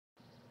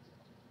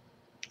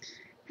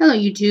Hello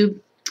YouTube.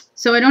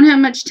 So I don't have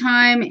much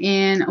time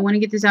and I want to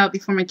get this out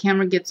before my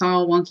camera gets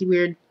all wonky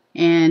weird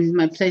and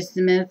my place is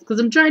a mess because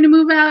I'm trying to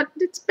move out.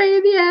 It's a pain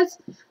in the ass.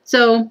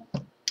 So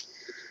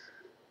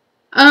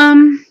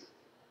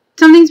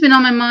something's been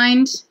on my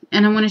mind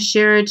and I want to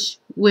share it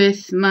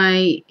with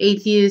my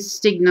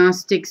atheist,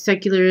 agnostic,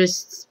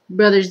 secularists,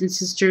 brothers and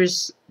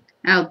sisters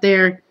out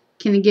there.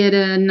 Can I get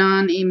a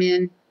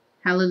non-amen?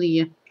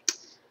 Hallelujah.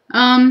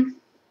 Like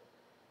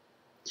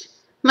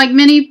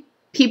many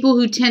people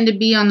who tend to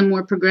be on the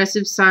more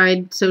progressive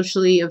side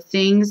socially of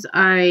things,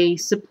 I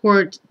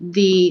support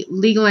the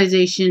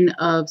legalization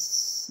of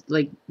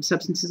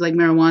substances like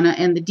marijuana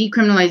and the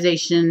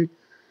decriminalization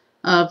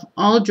of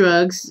all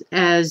drugs,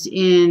 as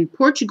in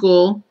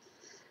Portugal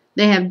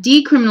they have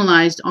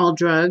decriminalized all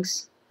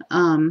drugs.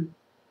 That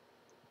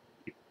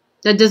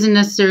doesn't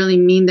necessarily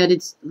mean that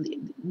it's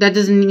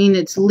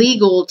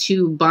legal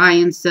to buy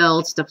and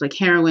sell stuff like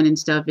heroin and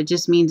stuff. It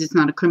just means it's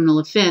not a criminal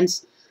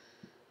offense.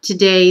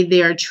 Today,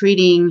 they are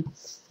treating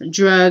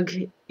drug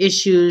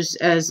issues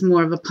as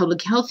more of a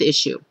public health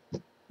issue.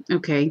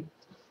 Okay.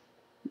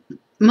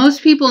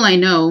 Most people I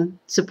know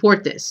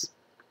support this.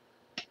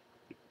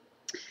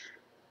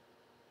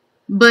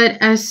 But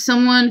as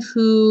someone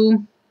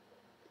who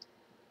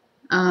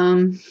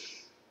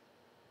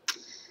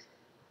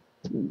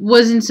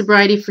was in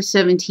sobriety for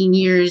 17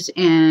 years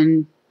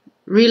and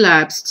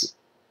relapsed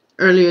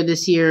earlier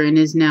this year and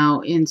is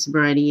now in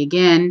sobriety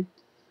again,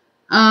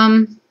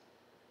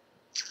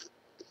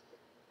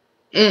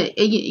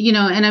 you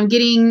know, and I'm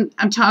getting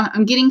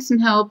some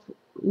help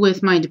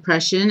with my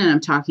depression, and I'm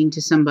talking to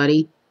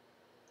somebody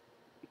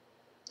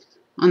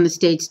on the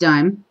state's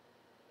dime,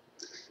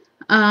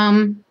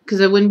 because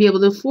I wouldn't be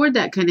able to afford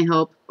that kind of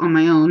help on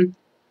my own.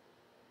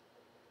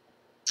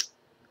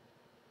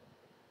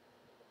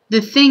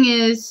 The thing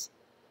is,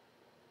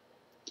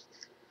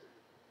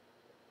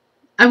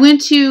 I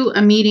went to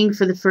a meeting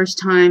for the first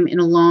time in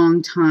a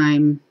long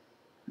time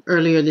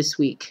earlier this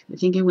week. I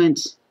think I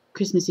went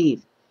Christmas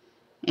Eve.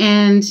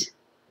 And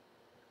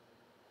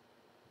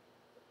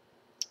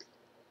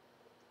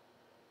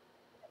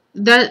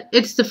that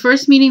it's the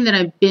first meeting that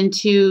I've been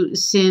to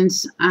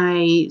since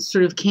I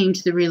sort of came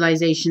to the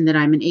realization that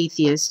I'm an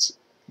atheist.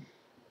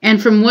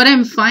 And from what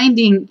I'm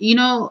finding, you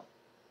know,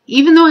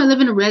 even though I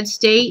live in a red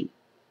state,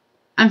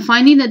 I'm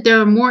finding that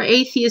there are more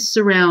atheists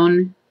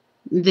around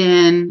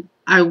than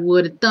I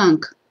would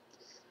think.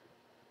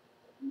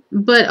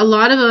 But a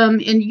lot of them,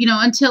 and you know,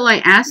 until I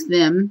ask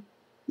them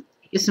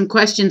some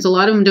questions, a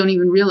lot of them don't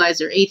even realize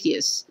they're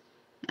atheists.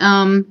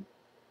 So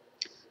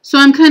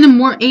I'm kind of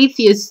more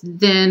atheist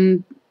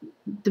than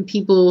the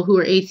people who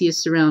are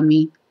atheists around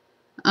me.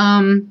 I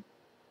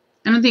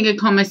don't think I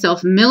call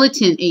myself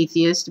militant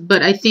atheist,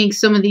 but I think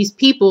some of these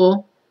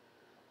people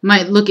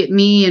might look at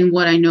me and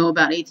what I know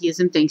about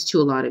atheism, thanks to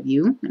a lot of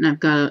you, and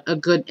I've got a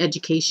good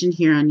education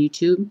here on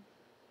YouTube,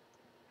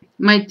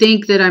 might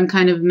think that I'm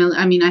kind of,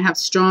 I mean, I have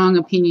strong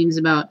opinions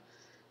about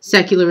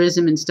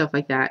secularism and stuff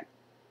like that.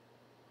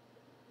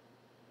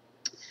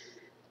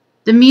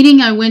 The meeting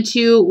I went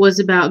to was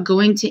about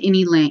going to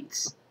any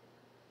lengths.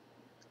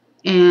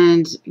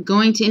 And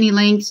going to any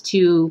lengths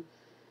to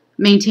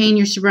maintain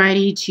your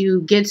sobriety,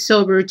 to get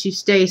sober, to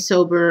stay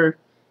sober,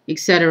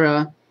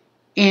 etc.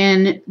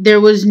 And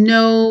there was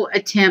no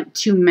attempt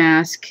to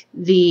mask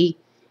and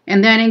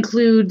that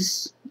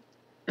includes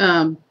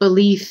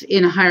belief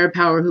in a higher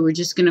power who we're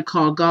just going to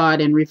call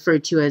God and refer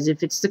to as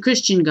if it's the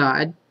Christian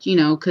God, you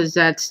know, because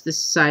that's the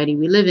society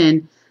we live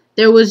in.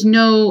 There was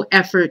no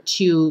effort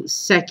to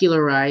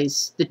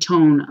secularize the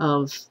tone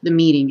of the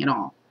meeting at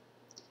all.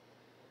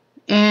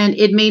 And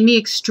it made me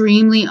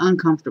extremely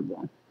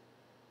uncomfortable.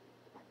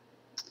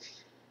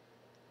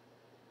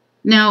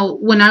 Now,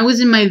 when I was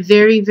in my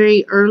very,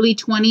 very early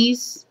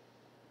 20s,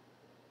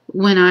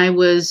 when I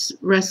was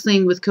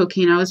wrestling with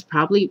cocaine, I was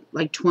probably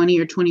like 20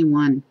 or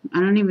 21. I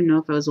don't even know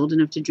if I was old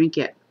enough to drink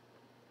yet.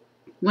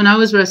 When I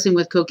was wrestling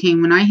with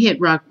cocaine, when I hit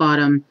rock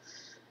bottom,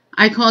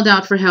 I called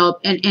out for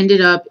help and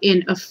ended up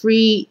in a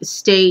free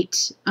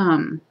state-funded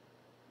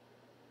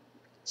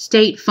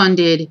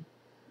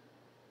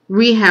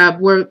rehab,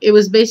 where it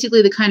was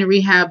basically the kind of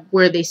rehab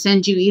where they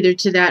send you either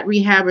to that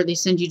rehab or they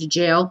send you to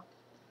jail.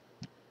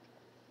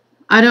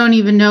 I don't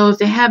even know if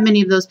they have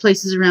many of those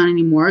places around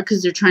anymore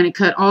because they're trying to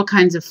cut all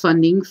kinds of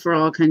funding for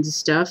all kinds of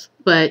stuff.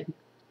 But,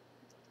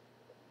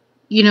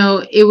 you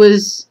know, it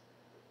was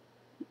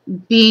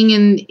being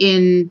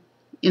in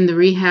the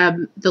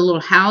rehab, the little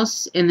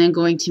house, and then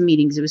going to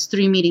meetings. It was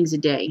 3 meetings a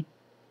day.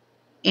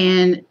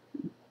 And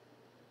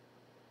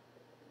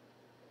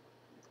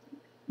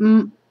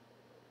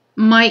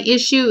my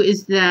issue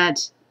is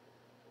that,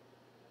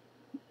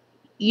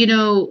 you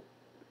know,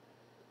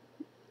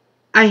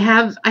 I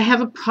have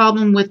a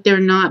problem with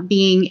there not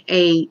being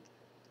a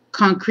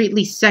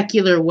concretely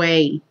secular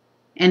way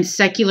and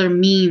secular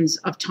means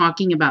of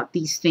talking about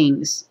these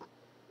things.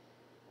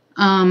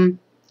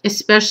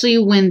 Especially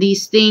when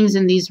these things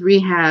and these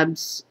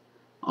rehabs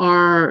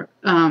are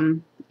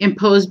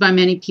imposed by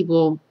many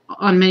people,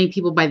 on many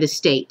people by the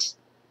state.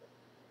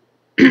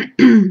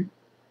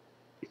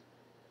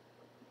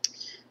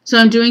 So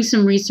I'm doing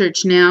some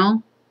research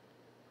now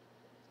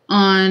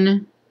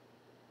on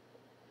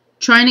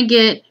trying to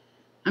get,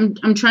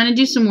 I'm trying to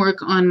do some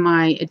work on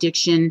my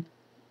addiction,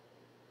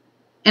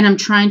 and I'm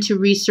trying to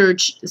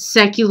research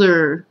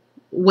secular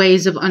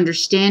ways of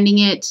understanding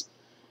it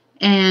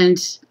and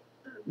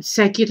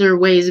secular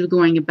ways of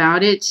going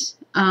about it.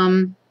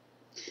 Haven't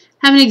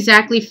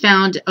exactly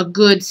found a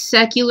good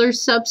secular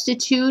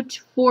substitute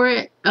for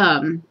it,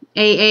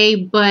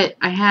 AA, but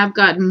I have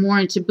gotten more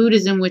into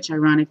Buddhism, which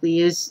ironically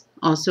is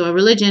also a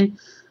religion,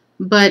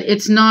 but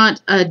it's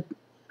not a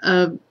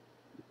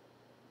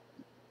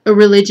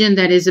religion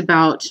that is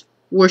about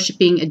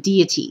worshiping a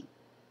deity.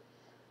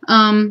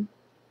 And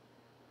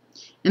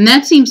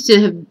that seems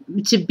to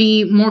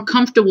be more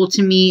comfortable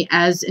to me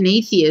as an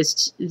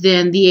atheist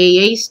than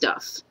the AA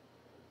stuff.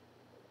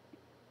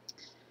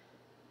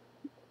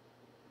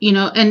 You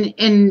know,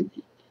 and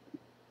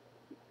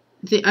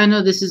I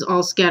know this is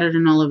all scattered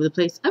and all over the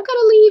place. I've got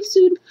to leave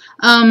soon.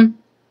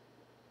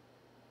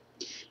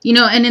 You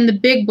know, and in the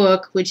big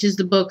book, which is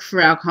the book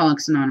for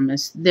Alcoholics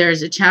Anonymous,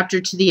 there's a chapter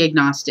to the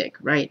agnostic,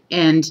 right?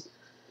 And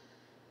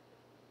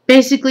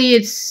basically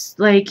it's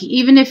like,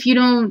 even if you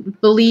don't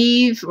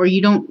believe or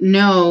you don't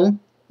know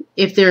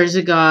if there's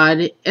a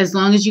God, as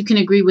long as you can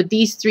agree with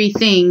these three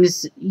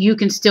things, you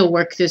can still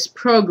work this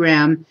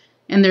program.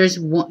 And there's,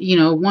 you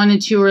know, 1 and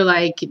 2 are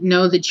like,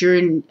 know that you're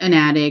an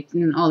addict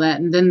and all that.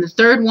 And then the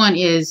third one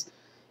is,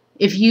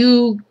 if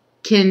you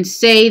can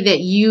say that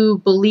you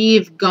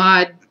believe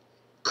God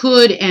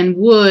could and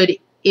would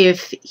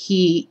if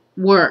he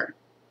were.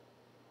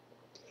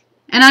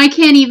 And I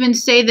can't even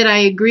say that I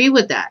agree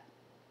with that.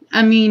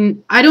 I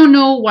mean, I don't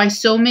know why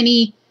so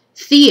many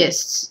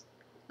theists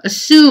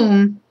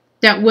assume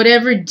that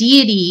whatever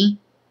deity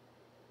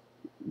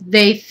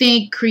they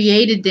think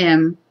created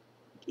them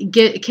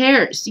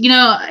cares. You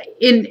know,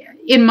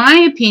 in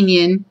my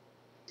opinion,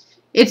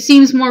 it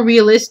seems more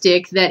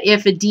realistic that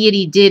if a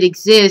deity did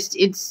exist,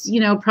 it's,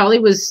 you know, probably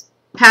was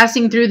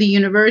passing through the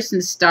universe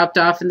and stopped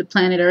off in the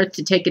planet Earth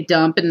to take a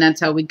dump, and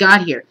that's how we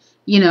got here,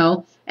 you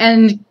know,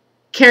 and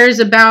cares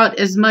about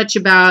as much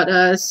about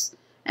us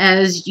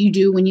as you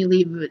do when you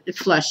leave a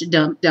flush a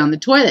dump down the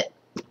toilet.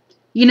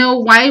 You know,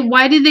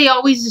 why do they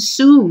always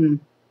assume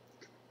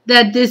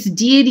that this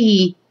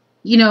deity,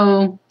 you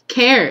know,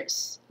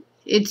 cares?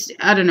 It's,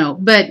 I don't know.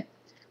 But,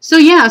 so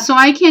yeah, so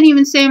I can't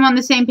even say I'm on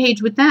the same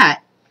page with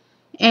that.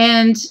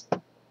 And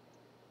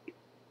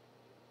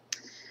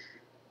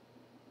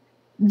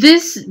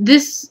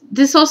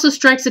this also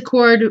strikes a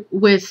chord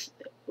with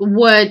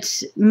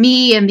what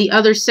me and the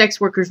other sex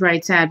workers'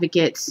 rights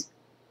advocates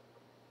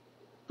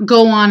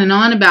go on and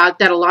on about,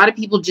 that a lot of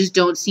people just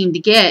don't seem to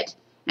get.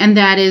 And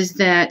that is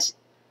that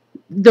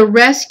the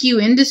rescue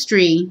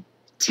industry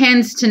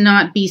tends to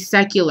not be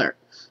secular.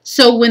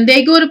 So when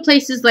they go to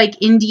places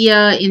like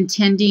India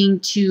intending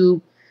to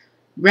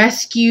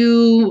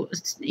rescue,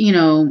 you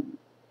know,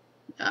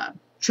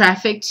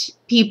 trafficked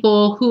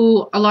people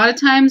who a lot of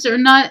times are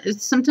not, a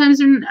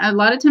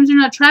lot of times they're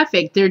not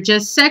trafficked. They're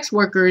just sex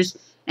workers,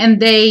 and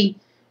they,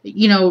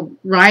 you know,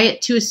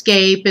 riot to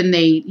escape, and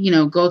they, you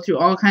know, go through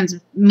all kinds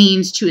of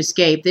means to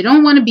escape. They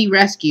don't want to be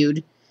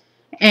rescued.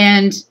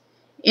 And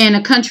in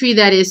a country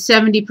that is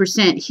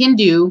 70%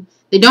 Hindu,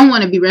 they don't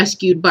want to be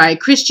rescued by a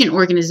Christian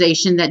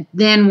organization that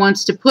then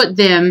wants to put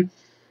them,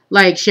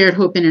 like Shared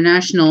Hope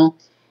International,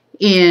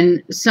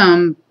 in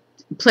some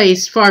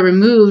place far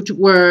removed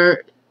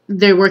where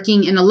they're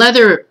working in a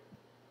leather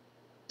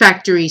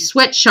factory,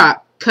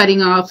 sweatshop,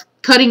 cutting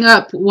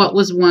up what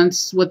was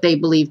once what they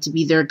believed to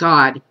be their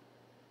god.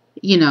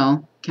 You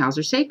know, cows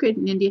are sacred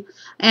in India.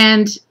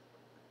 And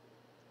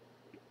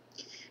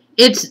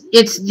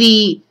it's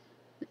these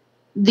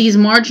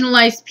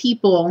marginalized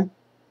people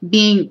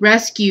being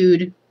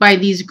rescued by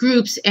these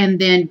groups, and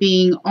then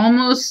being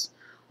almost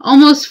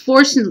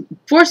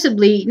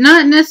forcibly,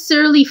 not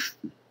necessarily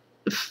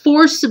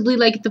forcibly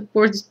like at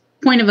the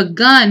point of a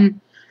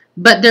gun,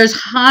 but there's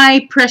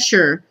high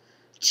pressure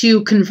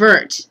to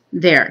convert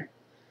there.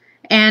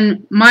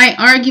 And my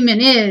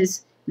argument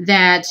is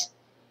that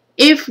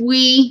if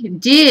we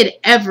did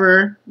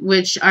ever,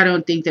 which I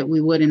don't think that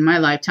we would in my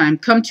lifetime,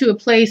 come to a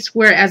place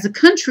where as a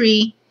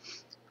country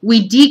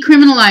we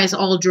decriminalize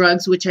all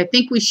drugs, which I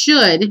think we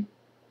should,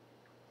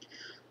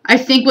 I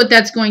think what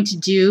that's going to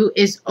do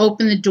is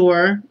open the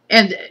door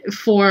and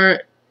for,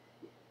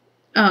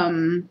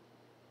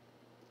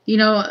 you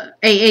know,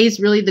 AA is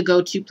really the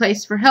go-to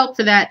place for help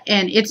for that,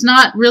 and it's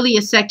not really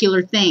a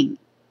secular thing.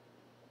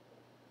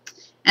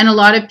 And a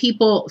lot of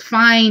people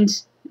find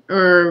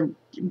or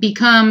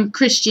become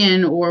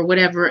Christian or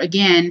whatever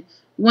again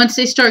once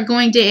they start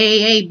going to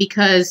AA,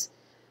 because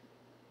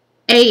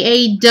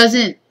AA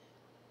doesn't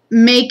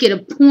make it a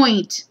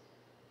point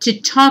to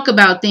talk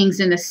about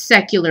things in a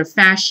secular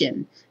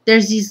fashion.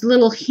 There's these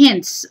little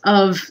hints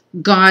of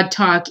God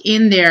talk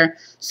in there.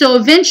 So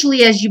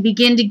eventually, as you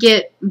begin to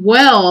get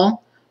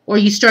well, or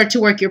you start to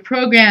work your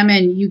program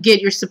and you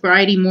get your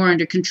sobriety more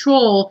under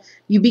control,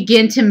 you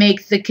begin to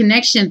make the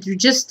connection through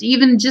just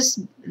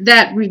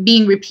that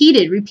being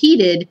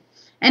repeated,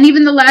 And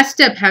even the last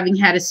step, having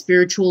had a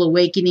spiritual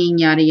awakening,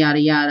 yada, yada,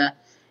 yada.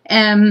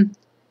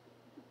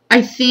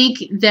 I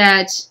think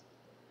that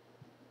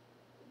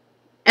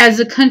as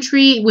a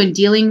country, when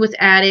dealing with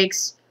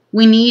addicts,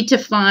 we need to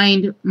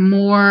find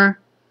more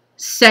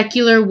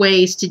secular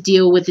ways to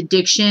deal with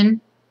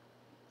addiction.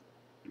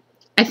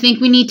 I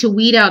think we need to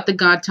weed out the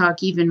God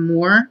talk even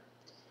more.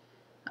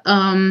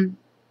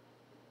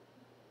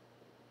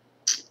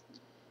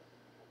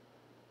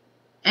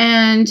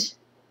 And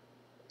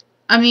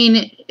I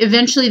mean,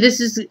 eventually this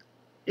is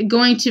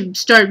going to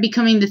start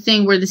becoming the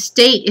thing where the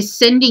state is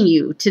sending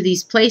you to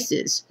these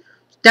places.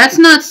 That's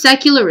not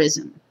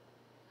secularism.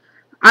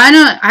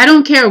 I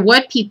don't care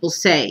what people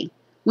say.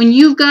 When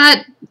you've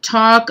got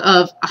talk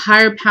of a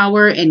higher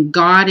power and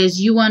God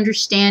as you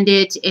understand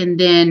it, and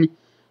then,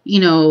 you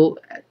know,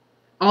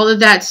 all of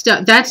that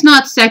stuff, that's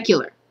not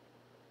secular.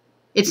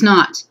 It's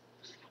not.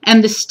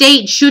 And the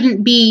state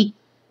shouldn't be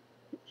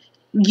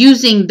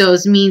using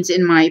those means,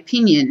 in my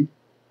opinion.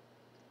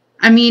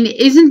 I mean,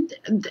 isn't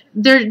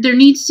there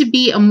needs to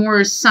be a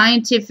more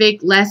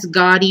scientific, less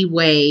gaudy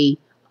way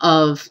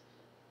of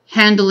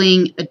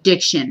handling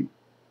addiction,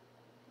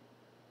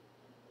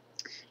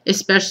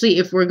 especially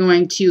if we're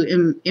going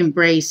to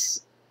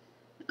embrace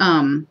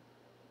handling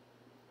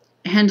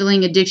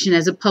addiction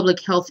as a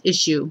public health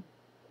issue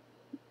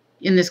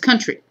in this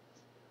country.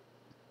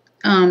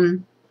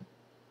 And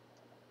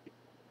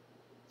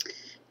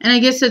I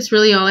guess that's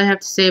really all I have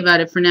to say about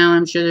it for now.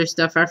 I'm sure there's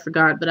stuff I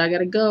forgot, but I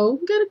gotta go.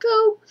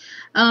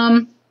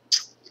 And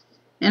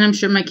I'm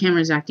sure my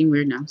camera's acting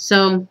weird now.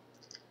 So,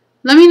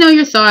 let me know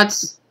your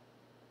thoughts.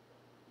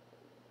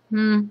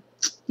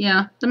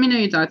 Yeah, let me know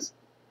your thoughts.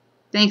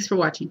 Thanks for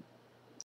watching.